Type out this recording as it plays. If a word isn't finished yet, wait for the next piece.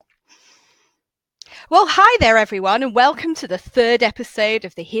Well, hi there, everyone, and welcome to the third episode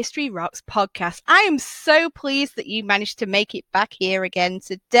of the History Rocks podcast. I am so pleased that you managed to make it back here again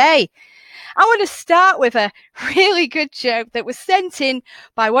today. I want to start with a really good joke that was sent in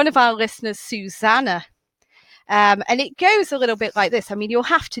by one of our listeners, Susanna. And it goes a little bit like this. I mean, you'll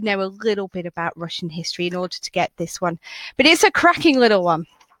have to know a little bit about Russian history in order to get this one, but it's a cracking little one.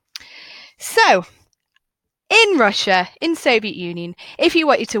 So, in Russia, in Soviet Union, if you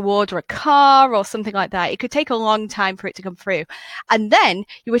wanted to order a car or something like that, it could take a long time for it to come through. And then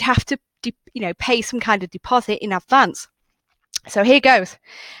you would have to, pay some kind of deposit in advance. So here goes.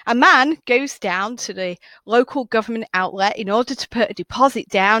 A man goes down to the local government outlet in order to put a deposit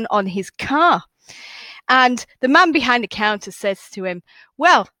down on his car. And the man behind the counter says to him,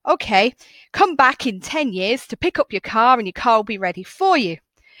 well, okay, come back in 10 years to pick up your car and your car will be ready for you.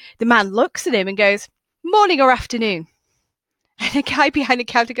 The man looks at him and goes, morning or afternoon? And the guy behind the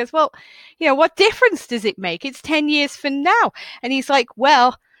counter goes, well, what difference does it make? It's 10 years from now. And he's like,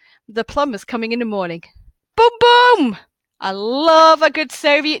 well, the plumber's coming in the morning. Boom, boom. I love a good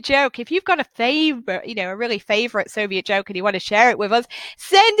Soviet joke. If you've got a favorite, a really favorite Soviet joke and you want to share it with us,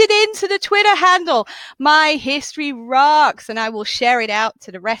 send it in to the Twitter handle, My History Rocks, and I will share it out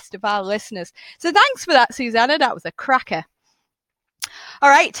to the rest of our listeners. So thanks for that, Susanna. That was a cracker. All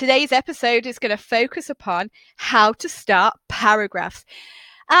right, today's episode is going to focus upon how to start paragraphs.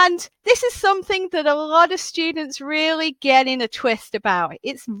 And this is something that a lot of students really get in a twist about.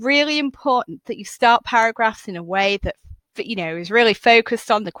 It's really important that you start paragraphs in a way that, is really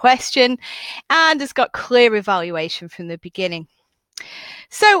focused on the question and has got clear evaluation from the beginning.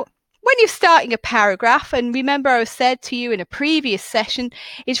 So, when you're starting a paragraph, and remember I said to you in a previous session,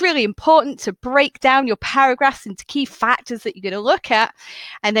 it's really important to break down your paragraphs into key factors that you're going to look at,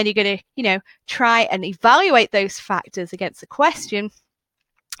 and then you're going to, try and evaluate those factors against the question.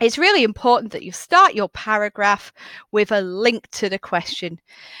 It's really important that you start your paragraph with a link to the question.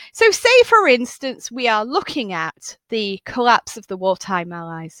 So say, for instance, we are looking at the collapse of the wartime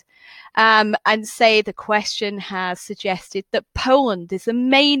allies, and say the question has suggested that Poland is the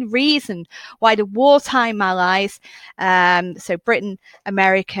main reason why the wartime allies, so Britain,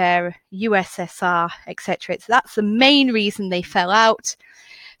 America, USSR, etc., so that's the main reason they fell out.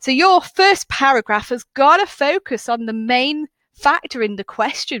 So your first paragraph has got to focus on the main factor in the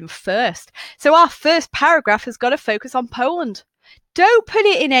question first. So our first paragraph has got to focus on Poland. Don't put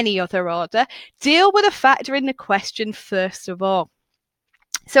it in any other order. Deal with a factor in the question first of all.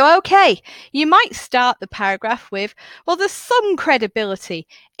 So, okay, you might start the paragraph with, well, there's some credibility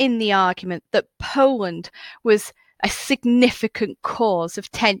in the argument that Poland was a significant cause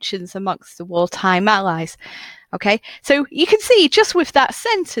of tensions amongst the wartime allies. Okay, so you can see just with that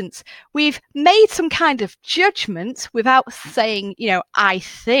sentence, we've made some kind of judgment without saying, I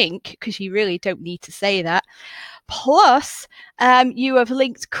think, because you really don't need to say that. Plus, you have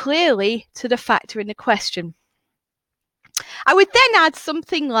linked clearly to the factor in the question. I would then add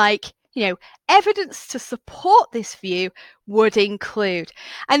something like, evidence to support this view would include.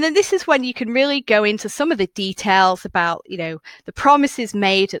 And then this is when you can really go into some of the details about, the promises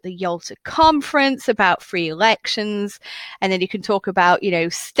made at the Yalta conference about free elections. And then you can talk about,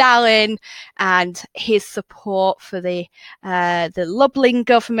 Stalin and his support for the Lublin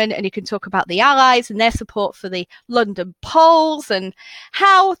government. And you can talk about the Allies and their support for the London Poles and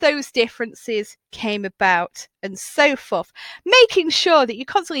how those differences came about and so forth, making sure that you're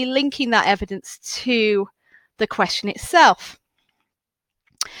constantly linking that evidence to the question itself.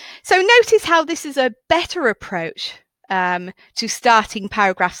 So notice how this is a better approach to starting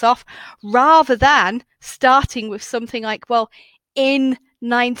paragraphs off, rather than starting with something like, well, in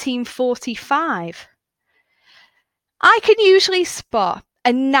 1945. I can usually spot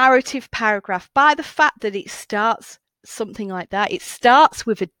a narrative paragraph by the fact that it starts something like that. It starts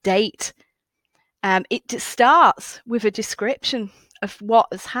with a date. It starts with a description of what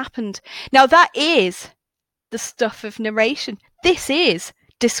has happened. Now, that is the stuff of narration. This is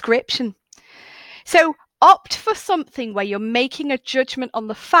description. So opt for something where you're making a judgment on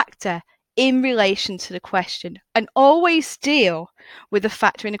the factor in relation to the question, and always deal with the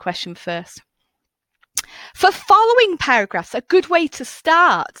factor in the question first. For following paragraphs, a good way to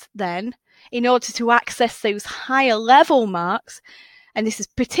start then, in order to access those higher level marks, and this is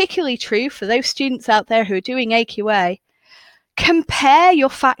particularly true for those students out there who are doing AQA, compare your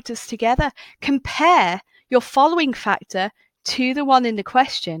factors together. Compare your following factor to the one in the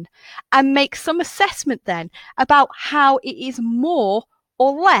question and make some assessment then about how it is more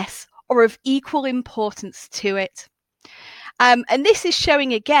or less or of equal importance to it. And this is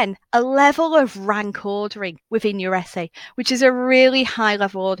showing, again, a level of rank ordering within your essay, which is a really high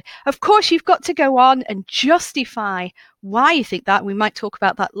level order. Of course, you've got to go on and justify why you think that. We might talk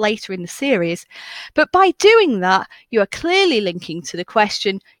about that later in the series. But by doing that, you are clearly linking to the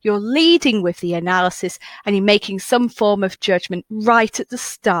question, you're leading with the analysis, and you're making some form of judgment right at the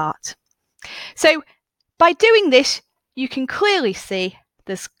start. So by doing this, you can clearly see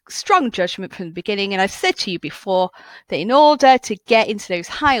there's strong judgment from the beginning. And I've said to you before that in order to get into those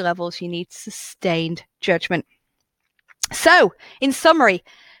high levels, you need sustained judgment. So in summary,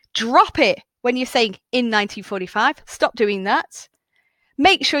 drop it when you're saying in 1945. Stop doing that.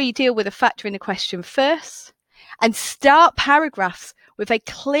 Make sure you deal with a factor in the question first, and start paragraphs with a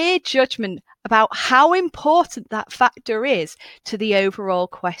clear judgment about how important that factor is to the overall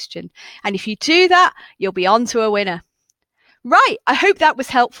question. And if you do that, you'll be on to a winner. Right, I hope that was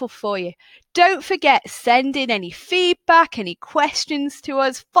helpful for you. Don't forget, send in any feedback, any questions to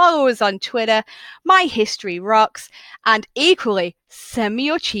us, follow us on Twitter, My History Rocks, and equally, send me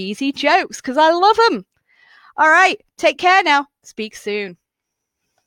your cheesy jokes because I love them. All right, take care now. Speak soon.